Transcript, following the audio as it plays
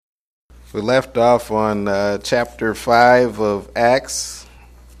We left off on chapter 5 of Acts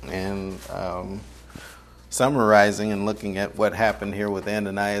and summarizing and looking at what happened here with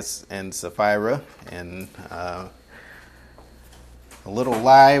Ananias and Sapphira. And a little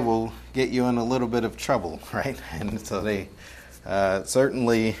lie will get you in a little bit of trouble, right? And so they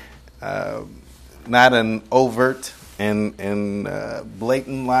certainly not an overt and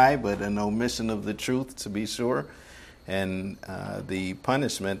blatant lie, but an omission of the truth, to be sure. And the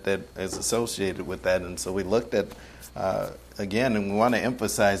punishment that is associated with that. And so we looked at, again, and we want to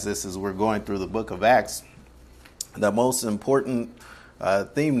emphasize this as we're going through the book of Acts, the most important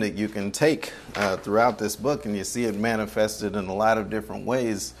theme that you can take throughout this book, and you see it manifested in a lot of different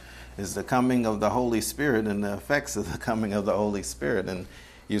ways, is the coming of the Holy Spirit and the effects of the coming of the Holy Spirit. And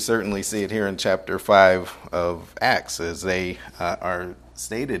you certainly see it here in chapter 5 of Acts, as they are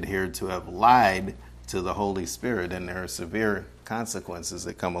stated here to have lied to the Holy Spirit, and there are severe consequences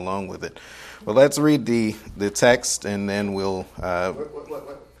that come along with it. Well, let's read the text, and then we'll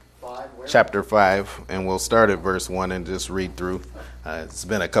chapter 5, and we'll start at verse 1 and just read through. It's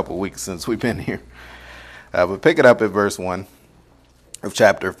been a couple weeks since we've been here, but pick it up at verse 1 of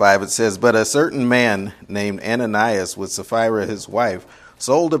chapter 5. It says, "But a certain man named Ananias with Sapphira his wife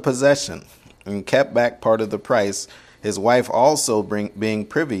sold a possession and kept back part of the price, his wife also being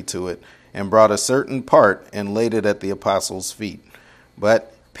privy to it, and brought a certain part and laid it at the apostles' feet.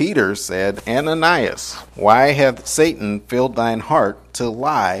 But Peter said, Ananias, why hath Satan filled thine heart to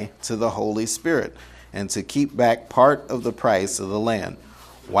lie to the Holy Spirit, and to keep back part of the price of the land?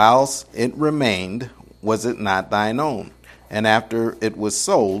 Whilst it remained, was it not thine own? And after it was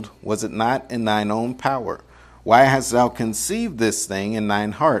sold, was it not in thine own power? Why hast thou conceived this thing in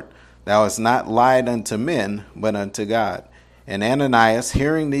thine heart? Thou hast not lied unto men, but unto God. And Ananias,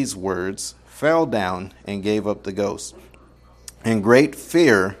 hearing these words, fell down and gave up the ghost. And great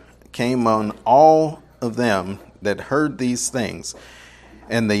fear came on all of them that heard these things.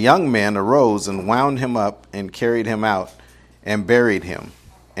 And the young man arose and wound him up and carried him out and buried him.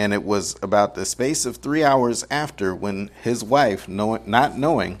 And it was about the space of 3 hours after when his wife, not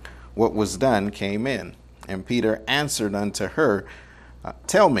knowing what was done, came in. And Peter answered unto her,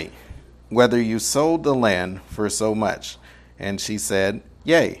 Tell me, whether you sold the land for so much? And she said,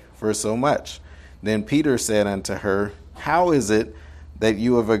 Yea, for so much. Then Peter said unto her, How is it that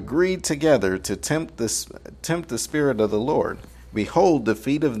you have agreed together to tempt the Spirit of the Lord? Behold, the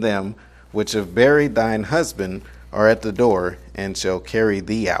feet of them which have buried thine husband are at the door, and shall carry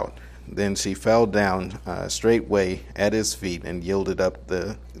thee out. Then she fell down straightway at his feet, and yielded up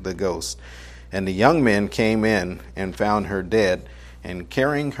the ghost. And the young men came in, and found her dead, and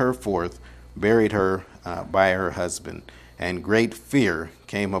carrying her forth, buried her by her husband. And great fear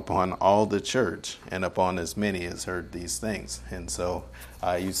came upon all the church, and upon as many as heard these things. And so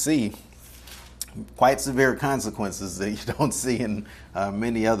you see quite severe consequences that you don't see in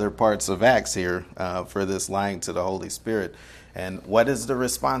many other parts of Acts here for this lying to the Holy Spirit. And what is the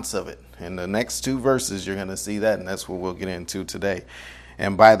response of it? In the next 2 verses, you're going to see that, and that's what we'll get into today.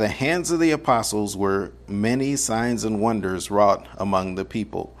 And by the hands of the apostles were many signs and wonders wrought among the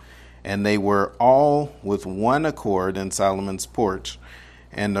people. And they were all with one accord in Solomon's porch.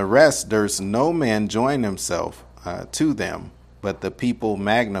 And the rest durst no man join himself to them, but the people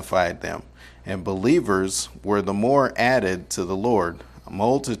magnified them. And believers were the more added to the Lord,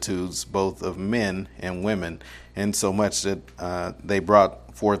 multitudes both of men and women, insomuch that they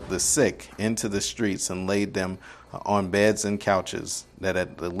brought forth the sick into the streets and laid them on beds and couches, that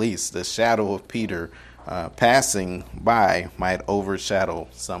at the least the shadow of Peter passing by might overshadow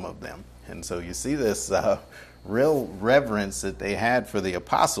some of them. And so you see this real reverence that they had for the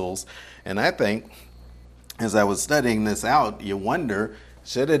apostles. And I think as I was studying this out, you wonder,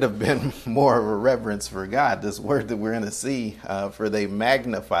 should it have been more of a reverence for God? This word that we're going to see, for they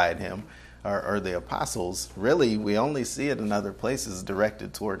magnified him, or the apostles, really we only see it in other places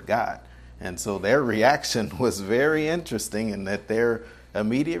directed toward God. And so their reaction was very interesting, in that their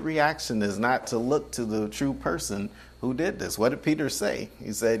immediate reaction is not to look to the true person who did this. What did Peter say?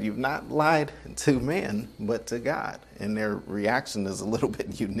 He said, You've not lied to men, but to God. And their reaction is a little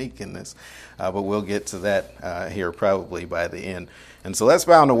bit unique in this. But we'll get to that here probably by the end. And so let's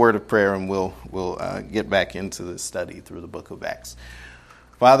bow in a word of prayer, and we'll get back into the study through the book of Acts.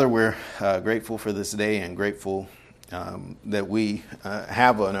 Father, we're grateful for this day, and grateful that we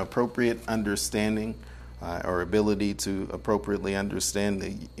have an appropriate understanding or ability to appropriately understand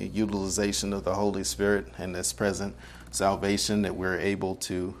the utilization of the Holy Spirit and this present salvation that we're able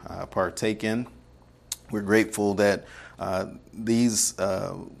to partake in. We're grateful that these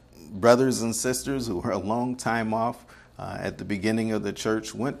brothers and sisters who were a long time off at the beginning of the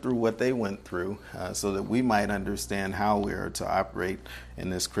church went through what they went through so that we might understand how we are to operate in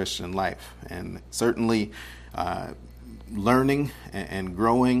this Christian life. And certainly learning and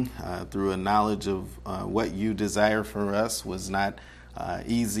growing through a knowledge of what you desire for us was not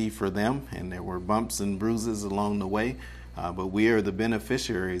easy for them, and there were bumps and bruises along the way, but we are the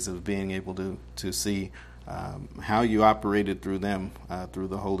beneficiaries of being able to see how you operated through them through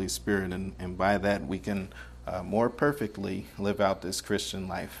the Holy Spirit, and by that we can more perfectly live out this Christian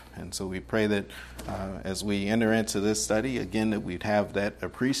life. And so we pray that as we enter into this study, again, that we'd have that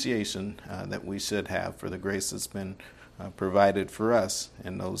appreciation that we should have for the grace that's been provided for us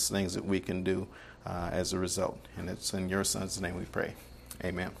and those things that we can do as a result. And it's in your Son's name we pray.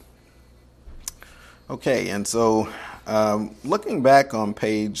 Amen. Okay, and so looking back on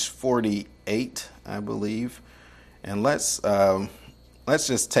page 48, I believe, and let's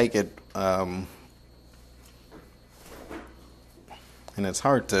just take it. And it's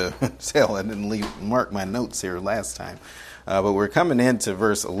hard to tell. I didn't mark my notes here last time, but we're coming into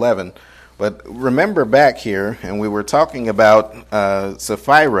verse 11. But remember back here, and we were talking about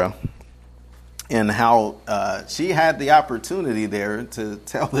Sapphira and how she had the opportunity there to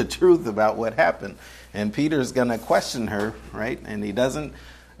tell the truth about what happened. And Peter's going to question her, right? And he doesn't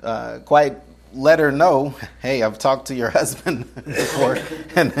quite let her know, hey, I've talked to your husband before,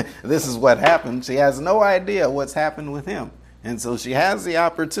 and this is what happened. She has no idea what's happened with him. And so she has the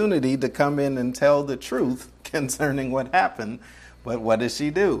opportunity to come in and tell the truth concerning what happened. But what does she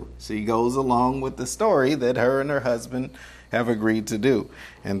do? She goes along with the story that her and her husband have agreed to do.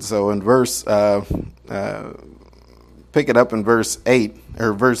 And so in pick it up in verse 8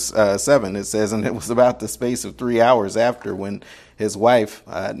 or verse 7, it says, and it was about the space of 3 hours after when his wife,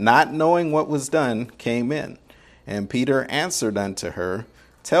 not knowing what was done, came in. And Peter answered unto her,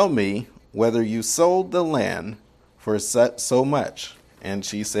 tell me whether you sold the land for so much. And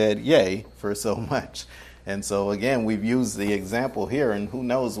she said, yea, for so much. And so again, we've used the example here, and who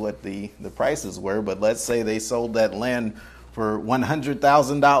knows what the prices were, but let's say they sold that land for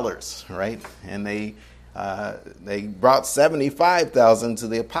 $100,000, right? And they brought $75,000 to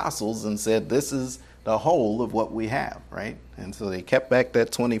the apostles and said, this is the whole of what we have, right? And so they kept back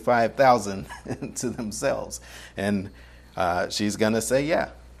that $25,000 to themselves. And she's going to say, yeah,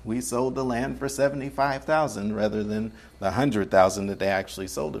 we sold the land for $75,000 rather than the $100,000 that they actually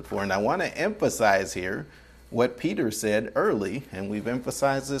sold it for. And I want to emphasize here what Peter said early, and we've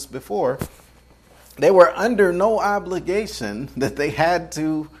emphasized this before. They were under no obligation that they had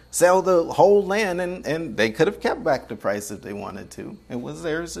to sell the whole land, and they could have kept back the price if they wanted to. It was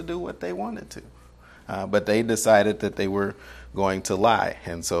theirs to do what they wanted to. But they decided that they were going to lie.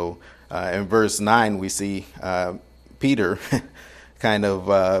 And so in verse 9, we see Peter kind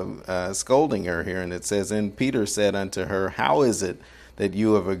of scolding her here. And it says, and Peter said unto her, how is it that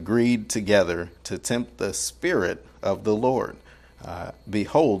you have agreed together to tempt the Spirit of the Lord?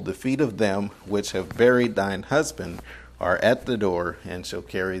 Behold, the feet of them which have buried thine husband are at the door and shall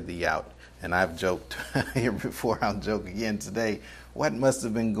carry thee out. And I've joked here before, I'll joke again today. What must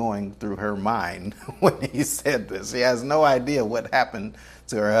have been going through her mind when he said this? She has no idea what happened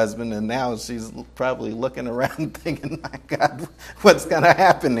to her husband, and now she's probably looking around thinking, my God, what's going to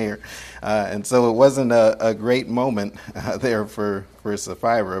happen here? And so it wasn't a great moment there for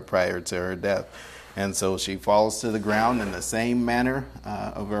Sapphira prior to her death. And so she falls to the ground in the same manner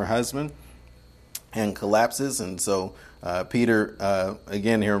of her husband and collapses. And so Peter,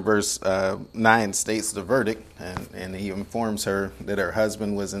 again here in verse 9, states the verdict, and he informs her that her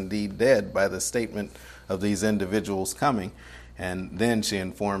husband was indeed dead by the statement of these individuals coming. And then she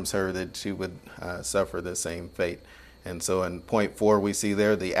informs her that she would suffer the same fate. And so in point 4, we see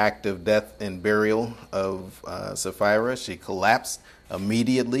there the active death and burial of Sapphira. She collapsed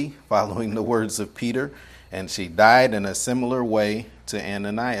immediately following the words of Peter, and she died in a similar way to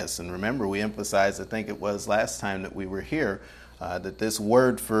Ananias. And remember, we emphasized, I think it was last time that we were here, that this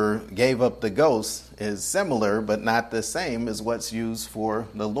word for gave up the ghost is similar but not the same as what's used for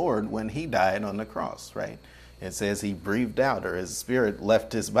the Lord when he died on the cross, right? It says he breathed out, or his spirit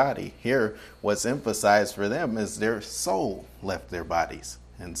left his body. Here, what's emphasized for them is their soul left their bodies.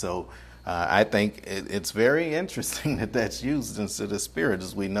 And so I think it's very interesting that that's used instead of spirit,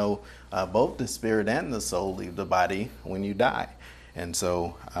 as we know both the spirit and the soul leave the body when you die. And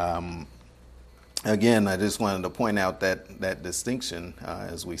so, again, I just wanted to point out that distinction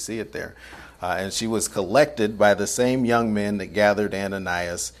as we see it there. And she was collected by the same young men that gathered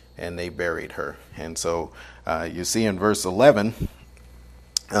Ananias, and they buried her. And so you see in verse 11,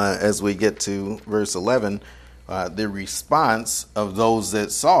 as we get to verse 11, the response of those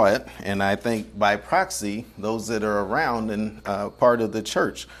that saw it, and I think by proxy, those that are around and part of the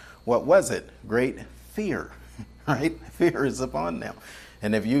church. What was it? Great fear, right? Fear is upon them.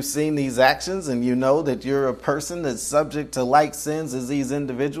 And if you've seen these actions and you know that you're a person that's subject to like sins as these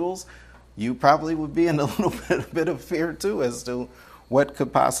individuals, you probably would be in a little bit of fear too as to what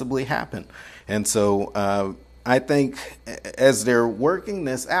could possibly happen. And so I think as they're working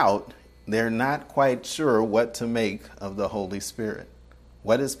this out, they're not quite sure what to make of the Holy Spirit.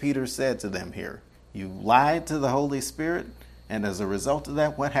 What has Peter said to them here? You lied to the Holy Spirit, and as a result of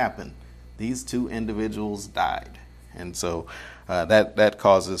that, what happened? These two individuals died. And so that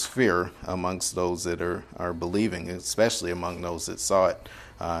causes fear amongst those that are believing, especially among those that saw it.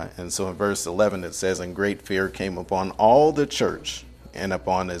 And so in verse 11 it says, and great fear came upon all the church and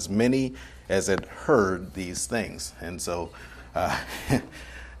upon as many as had heard these things. And so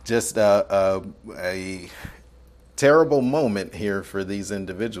just a terrible moment here for these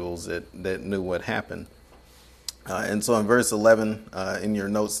individuals that knew what happened. And so in verse 11, in your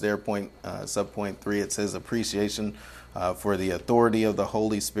notes there, subpoint 3, it says appreciation for the authority of the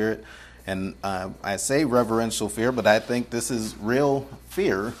Holy Spirit. And I say reverential fear, but I think this is real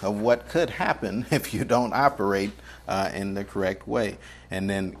fear of what could happen if you don't operate in the correct way. And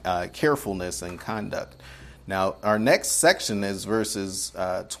then carefulness in conduct. Now, our next section is verses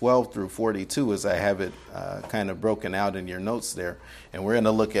 12 through 42, as I have it kind of broken out in your notes there. And we're going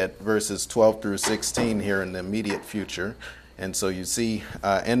to look at verses 12 through 16 here in the immediate future. And so you see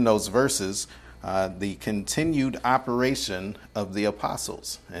in those verses the continued operation of the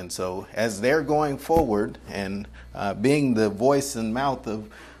apostles. And so as they're going forward and being the voice and mouth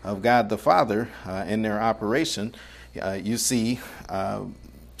of God the Father in their operation, you see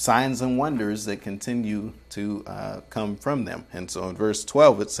signs and wonders that continue to come from them. And so in verse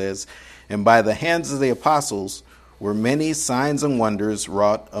 12 it says, and by the hands of the apostles were many signs and wonders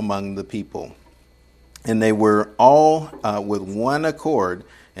wrought among the people. And they were all with one accord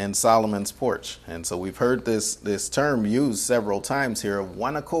in Solomon's porch. And so we've heard this term used several times here of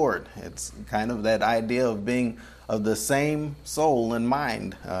one accord. It's kind of that idea of being of the same soul and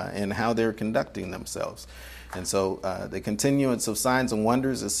mind in how they're conducting themselves. And so the continuance of signs and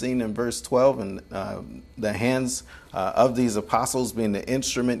wonders is seen in verse 12, and the hands of these apostles being the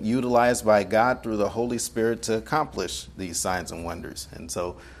instrument utilized by God through the Holy Spirit to accomplish these signs and wonders. And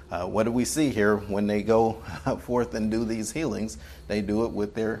so what do we see here when they go forth and do these healings? They do it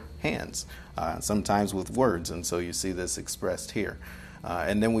with their hands, sometimes with words. And so you see this expressed here.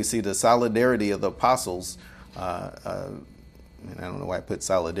 And then we see the solidarity of the apostles. I don't know why I put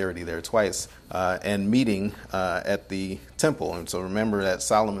solidarity there twice, and meeting at the temple. And so remember that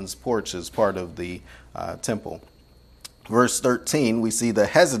Solomon's porch is part of the temple. Verse 13, we see the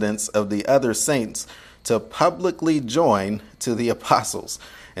hesitance of the other saints to publicly join to the apostles.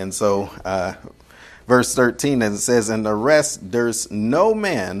 And so verse 13, as it says, and the rest durst no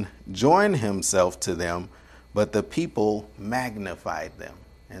man join himself to them, but the people magnified them.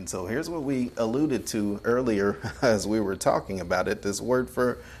 And so here's what we alluded to earlier as we were talking about it, this word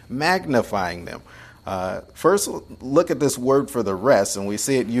for magnifying them. First, look at this word for the rest, and we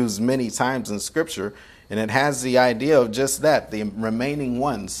see it used many times in Scripture, and it has the idea of just that, the remaining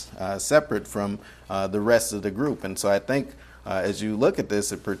ones, separate from the rest of the group. And so I think as you look at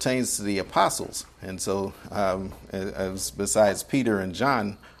this, it pertains to the apostles, and so as besides Peter and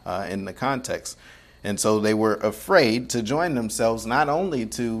John in the context. And so they were afraid to join themselves not only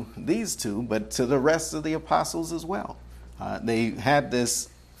to these two, but to the rest of the apostles as well. They had this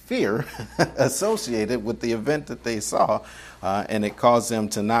fear associated with the event that they saw, and it caused them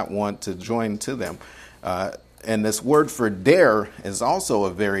to not want to join to them. And this word for dare is also a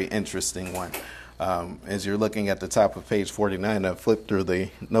very interesting one. As you're looking at the top of page 49, I flipped through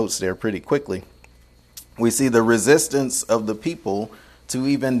the notes there pretty quickly. We see the resistance of the people to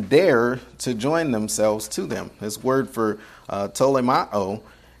even dare to join themselves to them. This word for tolemao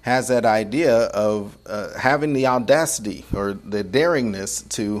has that idea of having the audacity or the daringness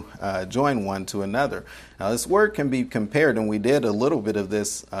to join one to another. Now, this word can be compared, and we did a little bit of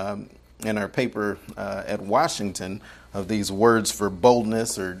this in our paper at Washington, of these words for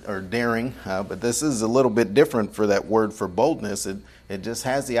boldness or daring, but this is a little bit different for that word for boldness. It just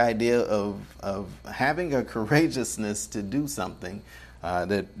has the idea of having a courageousness to do something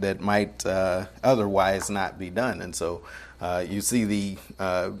that might otherwise not be done. And so you see the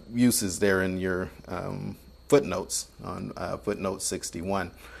uses there in your footnotes on footnote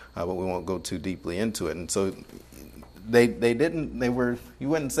 61, but we won't go too deeply into it. And so you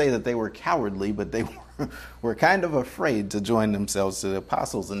wouldn't say that they were cowardly, but they were kind of afraid to join themselves to the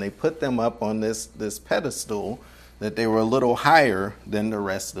apostles, and they put them up on this pedestal that they were a little higher than the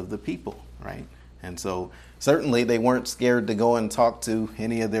rest of the people, right? And so certainly they weren't scared to go and talk to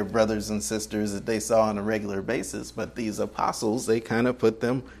any of their brothers and sisters that they saw on a regular basis, but these apostles, they kind of put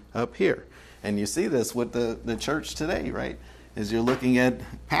them up here. And you see this with the church today, right? As you're looking at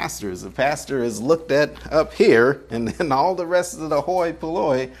pastors, the pastor is looked at up here, and then all the rest of the hoi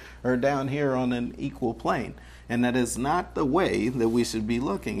polloi are down here on an equal plane. And that is not the way that we should be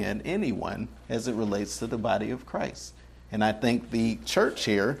looking at anyone as it relates to the body of Christ. And I think the church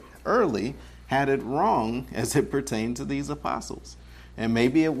here early had it wrong as it pertained to these apostles. And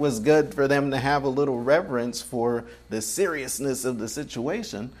maybe it was good for them to have a little reverence for the seriousness of the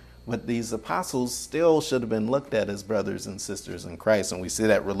situation, but these apostles still should have been looked at as brothers and sisters in Christ. And we see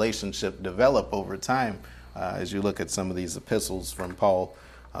that relationship develop over time as you look at some of these epistles from Paul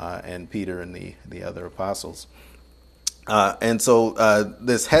and Peter and the other apostles. And so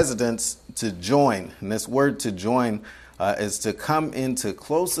this hesitance to join, and this word to join is to come into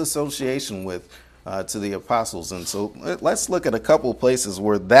close association with to the apostles. And so let's look at a couple places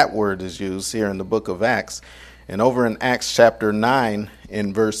where that word is used here in the book of Acts. And over in Acts chapter 9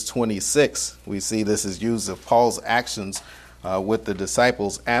 in verse 26, we see this is used of Paul's actions with the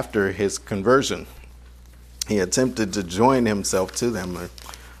disciples after his conversion. He attempted to join himself to them.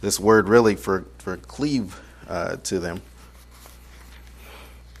 This word really for cleave to them.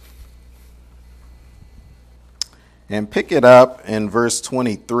 And pick it up in verse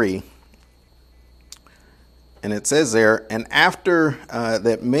 23. And it says there, and after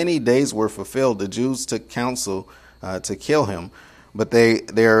that many days were fulfilled, the Jews took counsel to kill him. But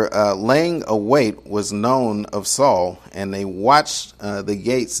their laying await was known of Saul, and they watched the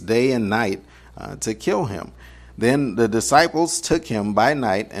gates day and night to kill him. Then the disciples took him by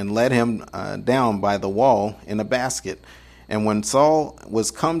night and let him down by the wall in a basket. And when Saul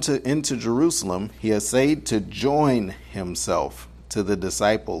was come into Jerusalem, he essayed to join himself to the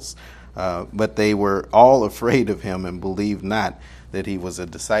disciples. But they were all afraid of him and believed not that he was a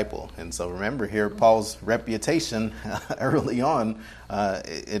disciple. And so remember here, Paul's reputation early on,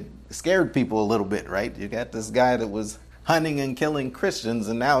 it scared people a little bit, right? You got this guy that was hunting and killing Christians,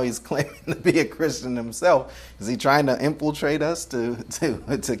 and now he's claiming to be a Christian himself. Is he trying to infiltrate us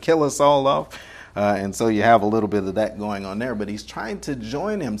to kill us all off? And so you have a little bit of that going on there. But he's trying to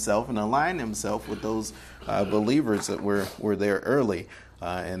join himself and align himself with those believers that were there early.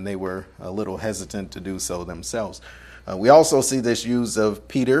 And they were a little hesitant to do so themselves. We also see this use of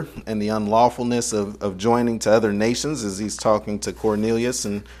Peter and the unlawfulness of joining to other nations as he's talking to Cornelius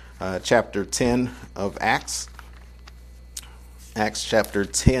in chapter 10 of Acts. Acts chapter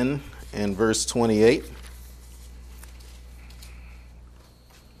 10 and verse 28.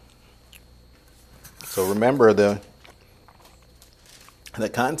 So remember the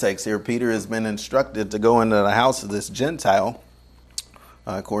context here. Peter has been instructed to go into the house of this Gentile,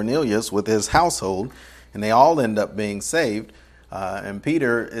 Cornelius, with his household, and they all end up being saved. And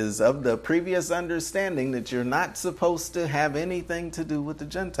Peter is of the previous understanding that you're not supposed to have anything to do with the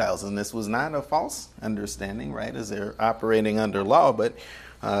Gentiles. And this was not a false understanding, right, as they're operating under law, but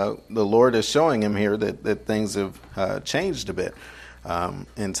the Lord is showing him here that things have changed a bit.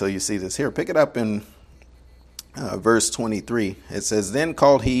 And so you see this here. Pick it up in verse 23. It says, Then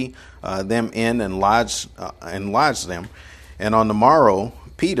called he them in and lodged them. And on the morrow,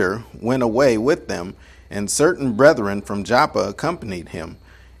 Peter went away with them, and certain brethren from Joppa accompanied him.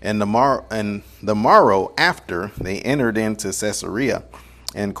 And the morrow after, they entered into Caesarea,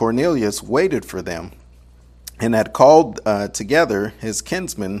 and Cornelius waited for them, and had called together his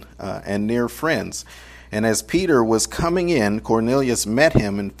kinsmen and near friends. And as Peter was coming in, Cornelius met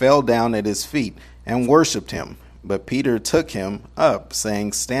him and fell down at his feet and worshipped him. But Peter took him up,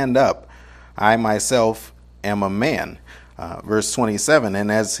 saying, Stand up, I myself am a man. Verse 27,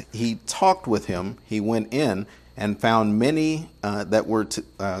 and as he talked with him, he went in and found many that were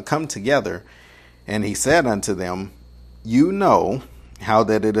come together. And he said unto them, You know how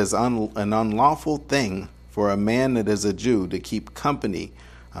that it is an unlawful thing for a man that is a Jew to keep company.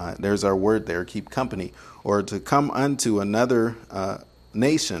 There's our word there, keep company, or to come unto another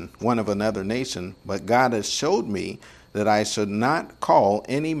nation, one of another nation. But God has showed me that I should not call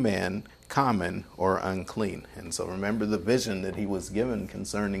any man common or unclean. And so remember the vision that he was given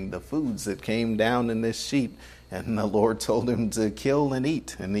concerning the foods that came down in this sheet, and the Lord told him to kill and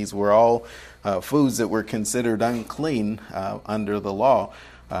eat. And these were all foods that were considered unclean under the law.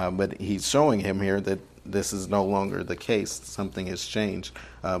 But he's showing him here that this is no longer the case. Something has changed.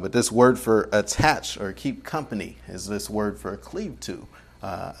 But this word for attach or keep company is this word for cleave to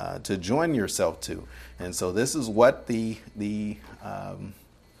join yourself to. And so this is what the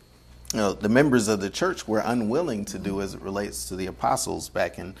members of the church were unwilling to do as it relates to the apostles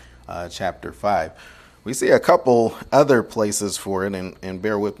back in chapter 5. We see a couple other places for it, and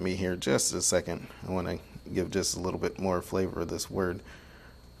bear with me here just a second. I want to give just a little bit more flavor of this word.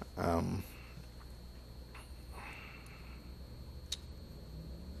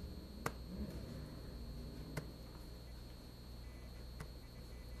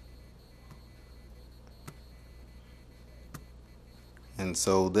 And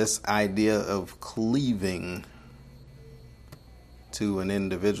so this idea of cleaving to an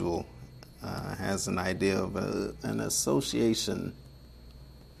individual has an idea of an association.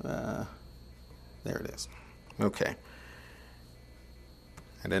 There it is. Okay.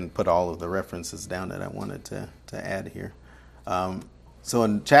 I didn't put all of the references down that I wanted to add here. So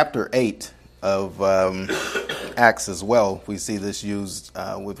in chapter 8 of Acts as well, we see this used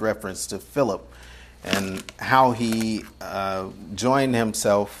with reference to Philip and how he joined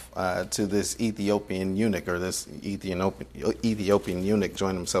himself to this Ethiopian eunuch, or this Ethiopian eunuch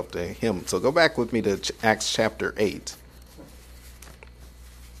joined himself to him. So go back with me to Acts chapter 8.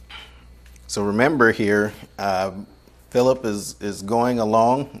 So remember here, Philip is going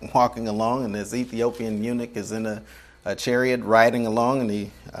along, walking along, and this Ethiopian eunuch is in a chariot riding along, and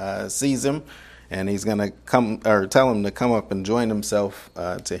he sees him, and he's going to come or tell him to come up and join himself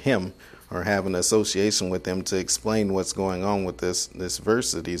to him, or have an association with him to explain what's going on with this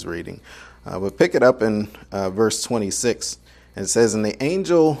verse that he's reading. But pick it up in verse 26. It says, "And the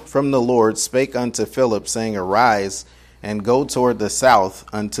angel from the Lord spake unto Philip, saying, Arise, and go toward the south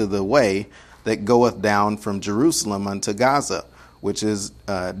unto the way that goeth down from Jerusalem unto Gaza, which is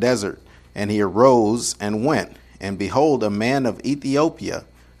desert. And he arose and went. And behold, a man of Ethiopia,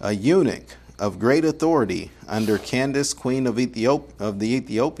 a eunuch of great authority under Candace, queen of the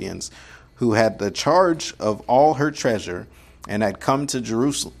Ethiopians, who had the charge of all her treasure, and had come to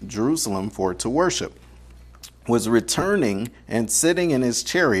Jerusalem for to worship, was returning and sitting in his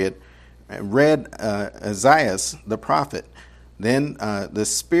chariot, read Isaiah the prophet. Then the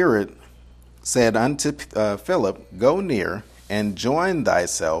Spirit said unto Philip, Go near and join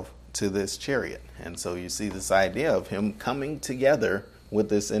thyself to this chariot. And so you see this idea of him coming together with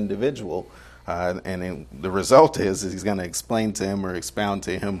this individual. The result is he's going to explain to him or expound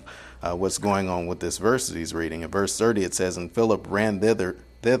to him what's going on with this verse that he's reading. In verse 30 it says, And Philip ran thither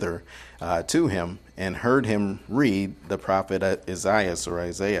to him, and heard him read the prophet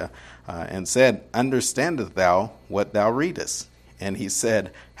Isaiah, and said, Understandest thou what thou readest? And he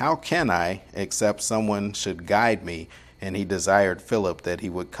said, How can I, except someone should guide me? And he desired Philip that he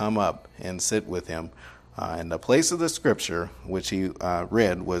would come up and sit with him. And the place of the scripture which he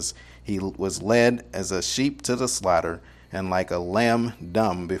read was, He was led as a sheep to the slaughter, and like a lamb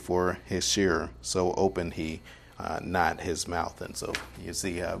dumb before his shearer, so opened he not his mouth. And so you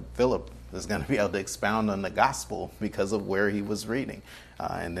see Philip is going to be able to expound on the gospel because of where he was reading.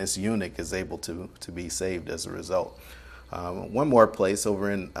 And this eunuch is able to be saved as a result. One more place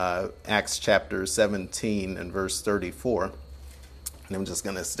over in Acts chapter 17 and verse 34. And I'm just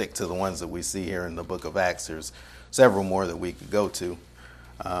going to stick to the ones that we see here in the book of Acts. There's several more that we could go to.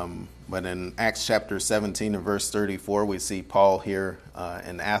 But in Acts chapter 17 and verse 34, we see Paul here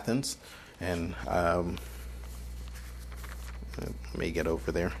in Athens. And let me get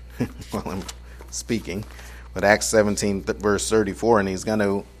over there while I'm speaking. But Acts 17 verse 34, and he's going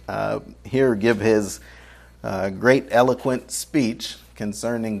to here give his great eloquent speech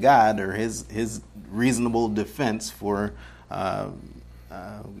concerning God, or his reasonable defense for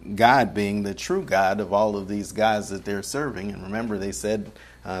God being the true God of all of these gods that they're serving. And remember, they said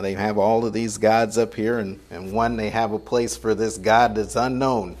they have all of these gods up here, and one, they have a place for this God that's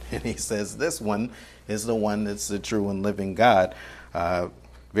unknown. And he says this one is the one that's the true and living God.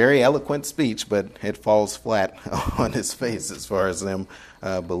 Very eloquent speech, but it falls flat on his face as far as them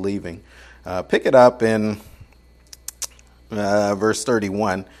believing. Pick it up in verse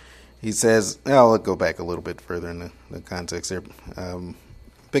 31. He says, I'll go back a little bit further in the context here.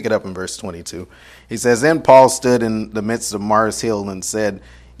 Pick it up in verse 22. He says, Then Paul stood in the midst of Mars Hill and said,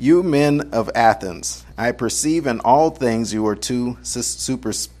 You men of Athens, I perceive in all things you are too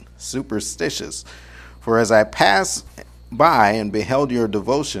superstitious. For as I passed by and beheld your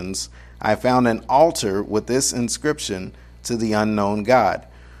devotions, I found an altar with this inscription, To the unknown God,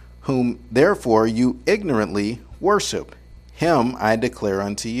 whom therefore you ignorantly worship. Him I declare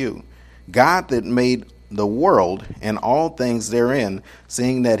unto you, God that made the world and all things therein,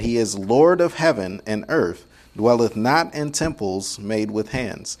 seeing that he is Lord of heaven and earth, dwelleth not in temples made with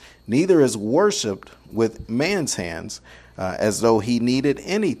hands, neither is worshipped with man's hands, as though he needed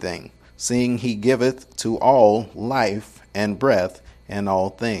anything, seeing he giveth to all life and breath and all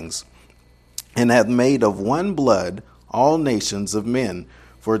things, and hath made of one blood all nations of men,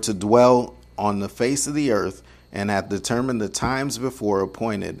 for to dwell on the face of the earth, and hath determined the times before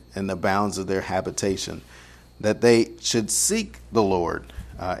appointed and the bounds of their habitation, that they should seek the Lord,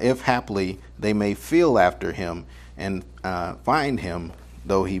 if haply they may feel after him, and find him,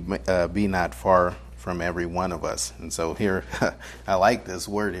 though he be not far from every one of us. And so here, I like this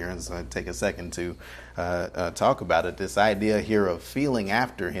word here, and so I take a second to talk about it. This idea here of feeling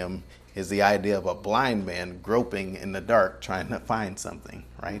after him is the idea of a blind man groping in the dark trying to find something,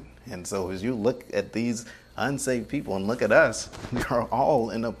 right? And so as you look at these unsaved people and look at us, we are all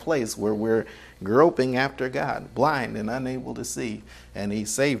in a place where we're groping after God, blind and unable to see, and he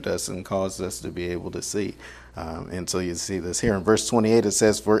saved us and caused us to be able to see. And so you see this here in verse 28. It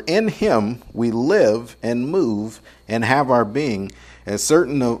says, "For in him we live and move and have our being, as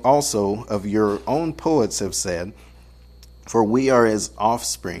certain also of your own poets have said, for we are his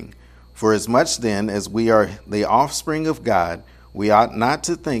offspring. For as much then as we are the offspring of God, we ought not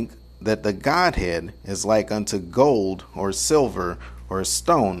to think that the Godhead is like unto gold or silver or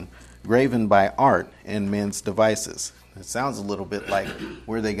stone, graven by art and men's devices." It sounds a little bit like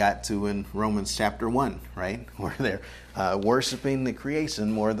where they got to in Romans chapter 1, right? Where they're worshiping the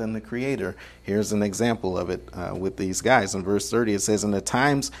creation more than the creator. Here's an example of it with these guys. In verse 30, it says, "In the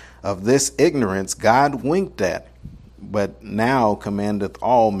times of this ignorance God winked at, but now commandeth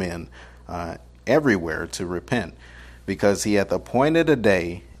all men everywhere to repent, because he hath appointed a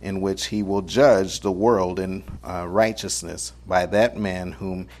day in which he will judge the world in righteousness by that man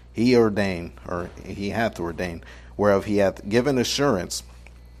whom he ordained, or he hath ordained, whereof he hath given assurance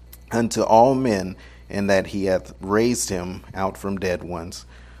unto all men, in that he hath raised him out from dead ones."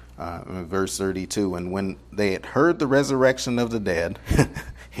 Verse 32, "And when they had heard the resurrection of the dead,"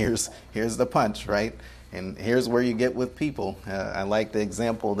 here's the punch, right? And here's where you get with people. I like the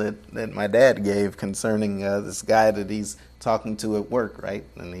example that my dad gave concerning this guy that he's talking to at work, right?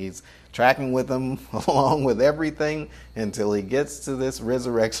 And he's tracking with him along with everything until he gets to this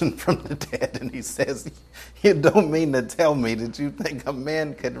resurrection from the dead. And he says, "You don't mean to tell me that you think a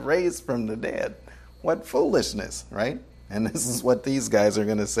man could raise from the dead? What foolishness," right? And this is what these guys are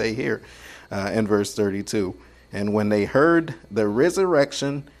going to say here in verse 32. "And when they heard the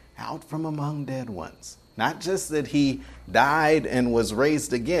resurrection out from among dead ones." Not just that he died and was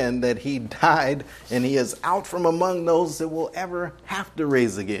raised again, that he died and he is out from among those that will ever have to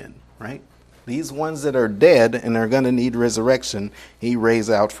raise again, right? These ones that are dead and are going to need resurrection, he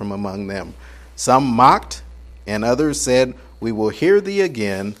raised out from among them. Some mocked, and others said, "We will hear thee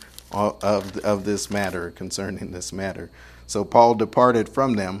again of this matter," concerning this matter. "So Paul departed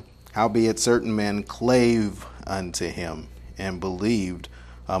from them, howbeit certain men clave unto him, and believed,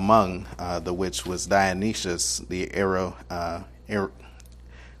 among the which was Dionysius the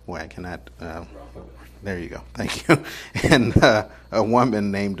there you go, thank you, and a woman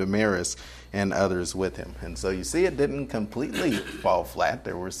named Damaris, and others with him." And so you see, it didn't completely fall flat.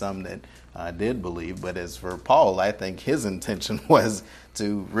 There were some that did believe, but as for Paul, I think his intention was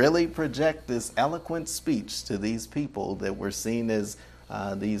to really project this eloquent speech to these people that were seen as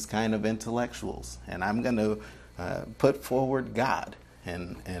these kind of intellectuals. And I'm going to put forward God.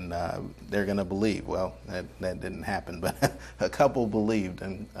 And they're going to believe. Well, that didn't happen, but a couple believed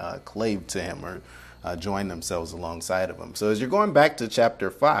and claved to him, or joined themselves alongside of him. So as you're going back to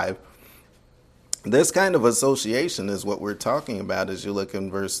chapter 5, this kind of association is what we're talking about as you look in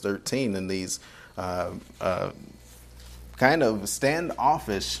verse 13, and these kind of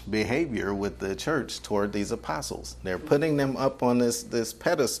standoffish behavior with the church toward these apostles. They're putting them up on this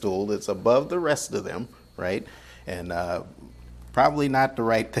pedestal that's above the rest of them, right? And probably not the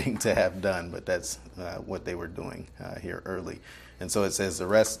right thing to have done, but that's what they were doing here early. And so it says, "The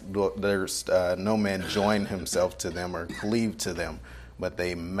rest, there's no man joined himself to them or cleaved to them, but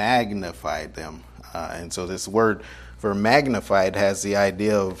they magnified them." And so this word for magnified has the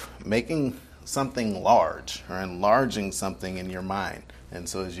idea of making something large or enlarging something in your mind. And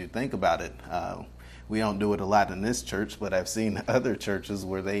so as you think about it, we don't do it a lot in this church, but I've seen other churches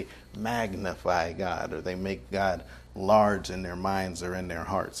where they magnify God, or they make God large in their minds or in their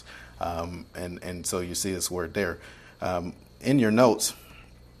hearts. And so you see this word there. In your notes,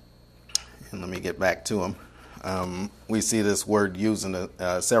 and let me get back to them, we see this word used in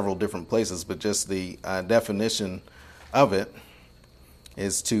several different places, but just the definition of it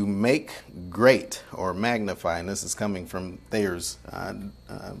is to make great or magnify, and this is coming from Thayer's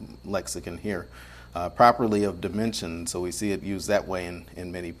lexicon here, properly of dimension. So we see it used that way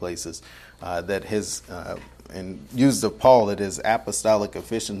in many places. That his, and used of Paul, that his apostolic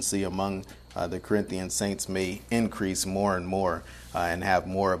efficiency among the Corinthian saints may increase more and more and have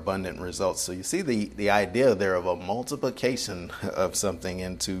more abundant results. So you see the idea there of a multiplication of something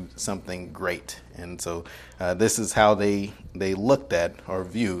into something great. And so this is how they looked at or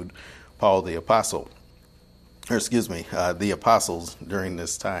viewed Paul the apostle, or excuse me, the apostles during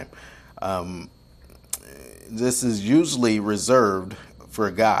this time. This is usually reserved for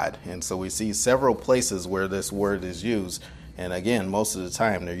God. And so we see several places where this word is used. And again, most of the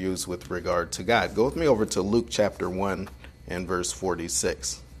time they're used with regard to God. Go with me over to Luke chapter 1 and verse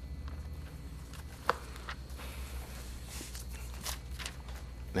 46.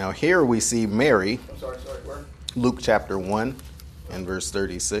 Now here we see Mary. Where? Luke chapter 1 and verse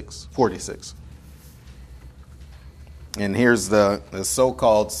 46. And here's the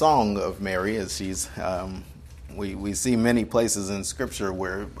so-called song of Mary, as she's, we see many places in Scripture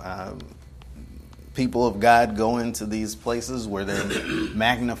where people of God go into these places where they're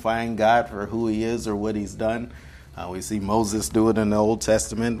magnifying God for who he is or what he's done. We see Moses do it in the Old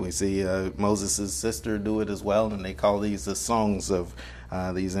Testament. We see Moses' sister do it as well, and they call these the songs of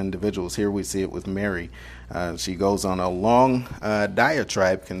these individuals. Here we see it with Mary. She goes on a long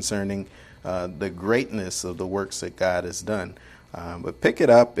diatribe concerning the greatness of the works that God has done. But pick it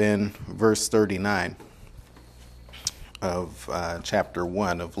up in verse 39 of chapter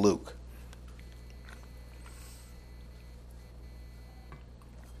 1 of Luke.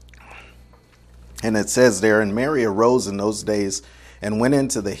 And it says there, and Mary arose in those days and went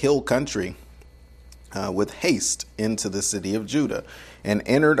into the hill country with haste into the city of Judah, and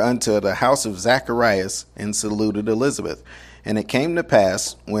entered unto the house of Zacharias, and saluted Elizabeth. And it came to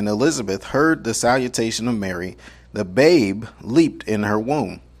pass, when Elizabeth heard the salutation of Mary, the babe leaped in her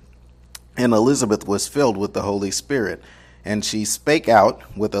womb. And Elizabeth was filled with the Holy Spirit. And she spake out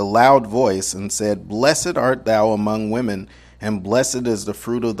with a loud voice, and said, Blessed art thou among women, and blessed is the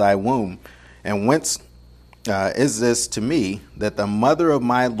fruit of thy womb. And whence is this to me, that the mother of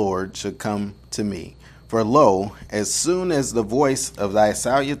my Lord should come to me? For lo, as soon as the voice of thy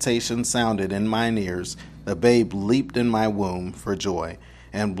salutation sounded in mine ears, the babe leaped in my womb for joy.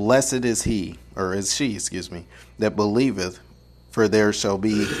 And blessed is he, or is she, that believeth, for there shall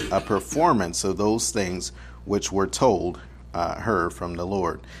be a performance of those things which were told her from the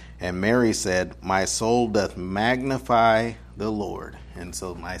Lord. And Mary said, My soul doth magnify the Lord. And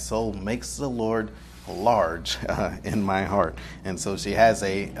so my soul makes the Lord large in my heart. And so she has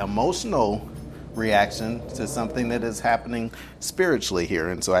a emotional reaction to something that is happening spiritually here.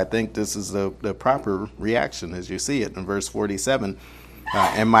 And so I think this is the proper reaction as you see it in verse 47.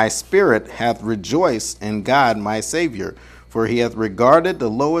 And my spirit hath rejoiced in God my Savior, for he hath regarded the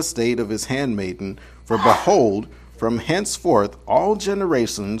low estate of his handmaiden. For behold, from henceforth all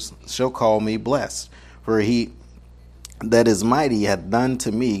generations shall call me blessed. For he that is mighty hath done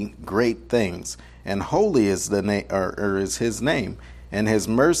to me great things, and holy is the name, or is his name, and his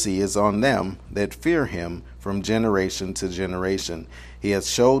mercy is on them that fear him from generation to generation. He hath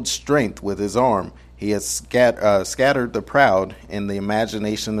showed strength with his arm. He hath scattered the proud in the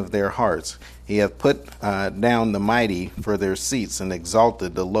imagination of their hearts. He hath put down the mighty for their seats, and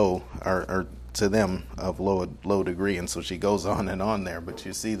exalted the low, or to them of low degree. And so she goes on and on there. But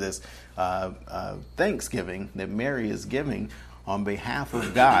you see this thanksgiving that Mary is giving on behalf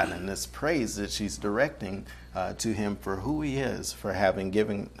of God, and this praise that she's directing to him for who he is, for having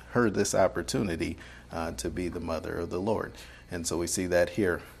given her this opportunity to be the mother of the Lord. And so we see that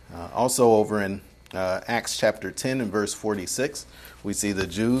here. Also over in Acts chapter 10 and verse 46, we see the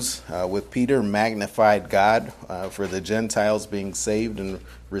Jews with Peter magnified God for the Gentiles being saved and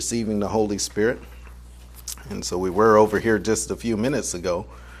receiving the Holy Spirit. And so we were over here just a few minutes ago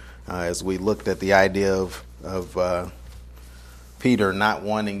as we looked at the idea of Peter not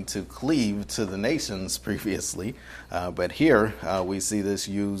wanting to cleave to the nations previously. But here we see this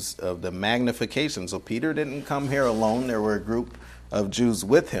use of the magnification. So Peter didn't come here alone. There were a group of Jews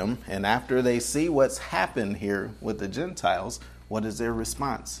with him. And after they see what's happened here with the Gentiles, what is their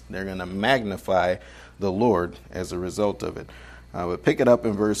response? They're going to magnify the Lord as a result of it. But pick it up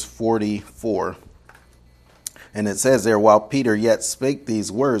in verse 44. And it says there, while Peter yet spake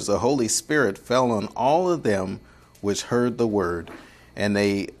these words, the Holy Spirit fell on all of them which heard the word, and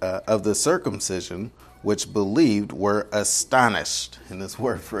they of the circumcision which believed were astonished. And this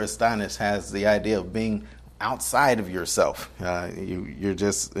word for astonished has the idea of being outside of yourself. You're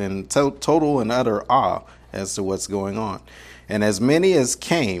just in total and utter awe as to what's going on. And as many as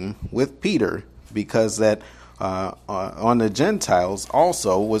came with Peter, because that on the Gentiles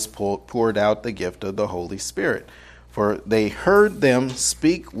also was poured out the gift of the Holy Spirit. For they heard them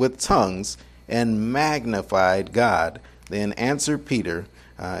speak with tongues and magnified God. Then answered Peter,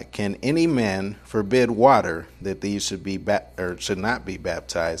 can any man forbid water that these should not be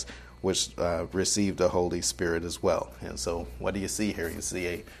baptized, which receive the Holy Spirit as well? And so what do you see here? You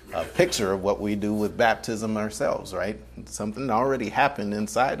see a picture of what we do with baptism ourselves, right? Something already happened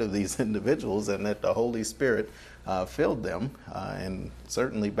inside of these individuals, and that the Holy Spirit filled them and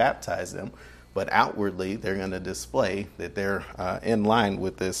certainly baptized them. But outwardly, they're going to display that they're in line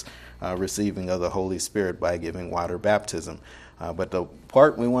with this receiving of the Holy Spirit by giving water baptism. But the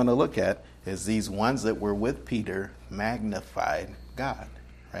part we want to look at is these ones that were with Peter magnified God,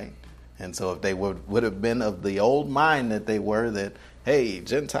 right? And so if they would have been of the old mind that they were, that, hey,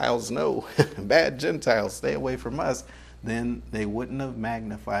 Gentiles, no, bad Gentiles, stay away from us, then they wouldn't have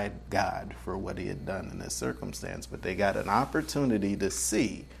magnified God for what he had done in this circumstance. But they got an opportunity to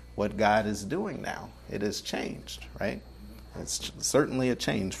see what God is doing now. It has changed, right? It's certainly a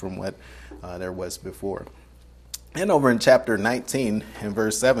change from what there was before. And over in chapter 19 and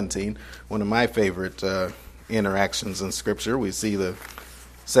verse 17, one of my favorite interactions in Scripture, we see the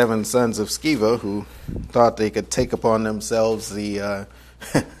 7 sons of Sceva who thought they could take upon themselves the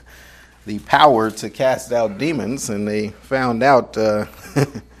the power to cast out demons, and they found out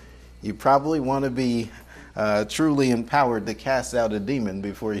you probably want to be truly empowered to cast out a demon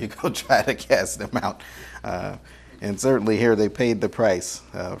before you go try to cast them out. And certainly here they paid the price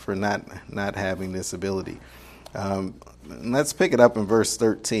for not having this ability. Let's pick it up in verse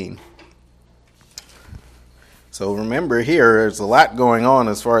 13. So remember here, there's a lot going on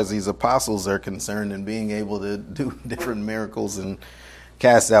as far as these apostles are concerned and being able to do different miracles and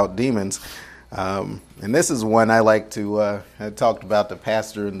cast out demons. And this is one I like to, I talked about the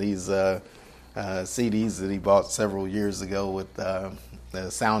pastor in these CDs that he bought several years ago with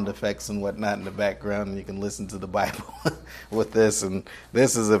the sound effects and whatnot in the background, and you can listen to the Bible with this. And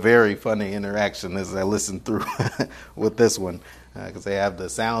this is a very funny interaction as I listen through with this one, because they have the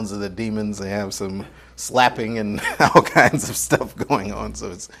sounds of the demons, they have some slapping and all kinds of stuff going on. So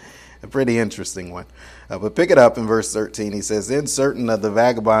it's a pretty interesting one. But pick it up in verse 13. He says, then certain of the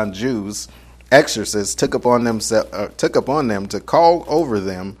vagabond Jews, exorcists, took upon them to call over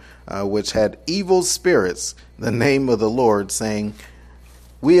them which had evil spirits the name of the Lord, saying,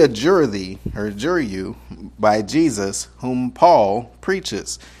 we adjure you by Jesus, whom Paul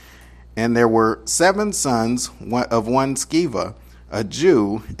preaches. And there were 7 sons of one Sceva, a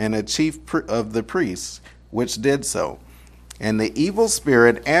Jew, and a chief of the priests, which did so. And the evil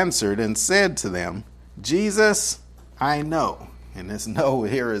spirit answered and said to them, Jesus, I know. And this know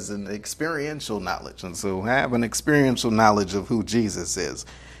here is an experiential knowledge. And so I have an experiential knowledge of who Jesus is.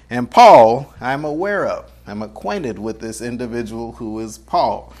 And Paul, I'm aware of. I'm acquainted with this individual who is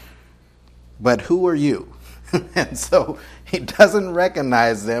Paul. But who are you? And so he doesn't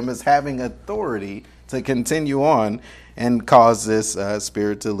recognize them as having authority to continue on and cause this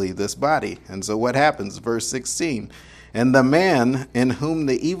spirit to leave this body. And so what happens? Verse 16. And the man in whom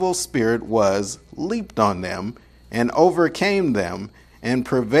the evil spirit was leaped on them and overcame them and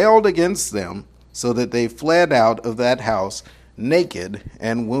prevailed against them, so that they fled out of that house naked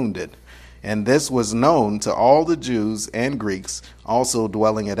and wounded. And this was known to all the Jews and Greeks also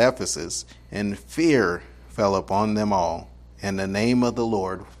dwelling at Ephesus, and fear fell upon them all. And the name of the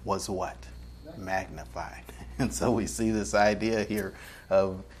Lord was what? Magnified. And so we see this idea here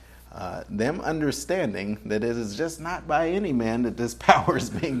of them understanding that it is just not by any man that this power is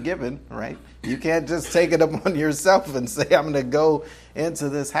being given, right? You can't just take it upon yourself and say, I'm going to go into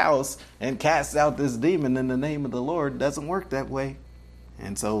this house and cast out this demon in the name of the Lord. It doesn't work that way.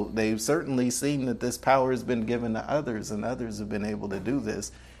 And so they've certainly seen that this power has been given to others, and others have been able to do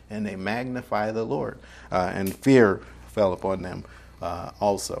this, and they magnify the Lord. And fear fell upon them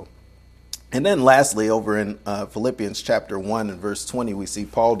also. And then lastly, over in Philippians chapter 1 and verse 20, we see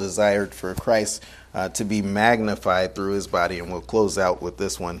Paul desired for Christ to be magnified through his body. And we'll close out with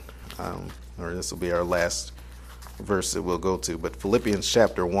this one, or this will be our last verse that we'll go to. But Philippians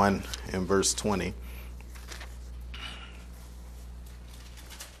chapter 1 and verse 20.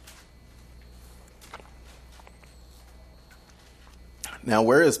 Now,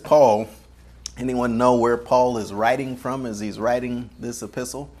 where is Paul? Anyone know where Paul is writing from as he's writing this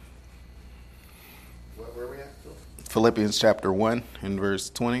epistle? Where are we at, Phil? Philippians chapter 1 and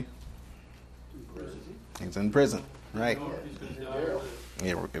verse 20. He's in prison, right?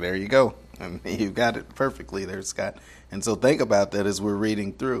 Yeah, there you go. And you got it perfectly there, Scott. And so think about that as we're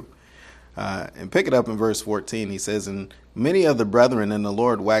reading through. And pick it up in verse 14. He says, and many of the brethren in the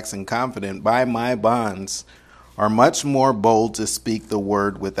Lord waxing confident by my bonds are much more bold to speak the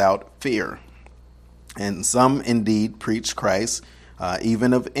word without fear. And some indeed preach Christ,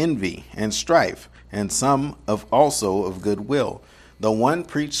 even of envy and strife, and some of also of goodwill. The one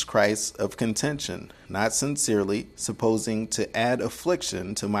preached Christ of contention, not sincerely, supposing to add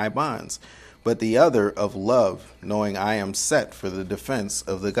affliction to my bonds, but the other of love, knowing I am set for the defense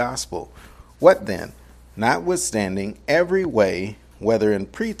of the gospel. What then? Notwithstanding every way, whether in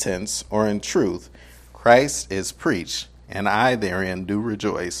pretense or in truth, Christ is preached, and I therein do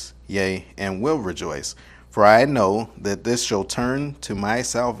rejoice, yea, and will rejoice. For I know that this shall turn to my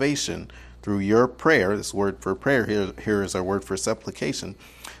salvation through your prayer. This word for prayer here is our word for supplication,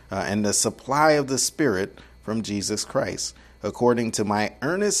 and the supply of the Spirit from Jesus Christ, according to my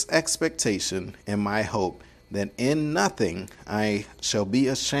earnest expectation and my hope, that in nothing I shall be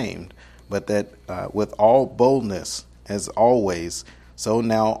ashamed, but that with all boldness, as always, so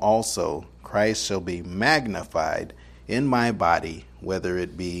now also Christ shall be magnified in my body, whether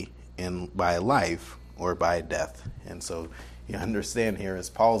it be by life or by death. And so you understand here, as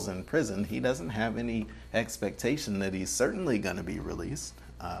Paul's in prison, he doesn't have any expectation that he's certainly going to be released.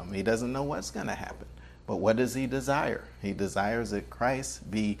 He doesn't know what's going to happen. But what does he desire? He desires that Christ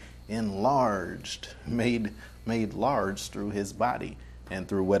be enlarged, made large through his body and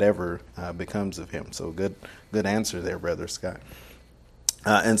through whatever becomes of him. So good answer there, Brother Scott.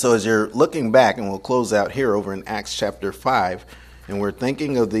 And so as you're looking back, and we'll close out here over in Acts chapter 5, and we're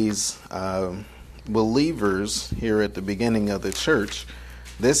thinking of these believers here at the beginning of the church,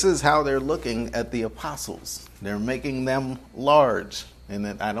 this is how they're looking at the apostles. They're making them large. And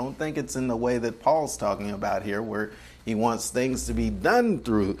I don't think it's in the way that Paul's talking about here, where he wants things to be done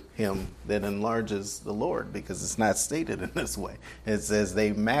through him that enlarges the Lord, because it's not stated in this way. It says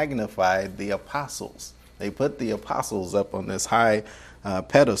they magnified the apostles. They put the apostles up on this high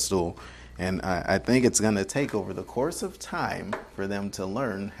pedestal. And I think it's going to take over the course of time for them to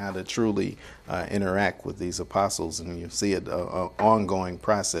learn how to truly interact with these apostles. And you see it an ongoing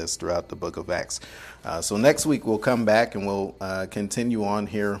process throughout the book of Acts. So next week we'll come back and we'll continue on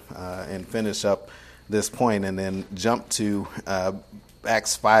here and finish up this point, and then jump to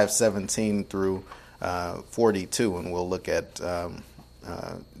Acts 5:17 through 42, and we'll look at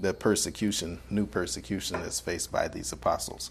the persecution, new persecution that's faced by these apostles.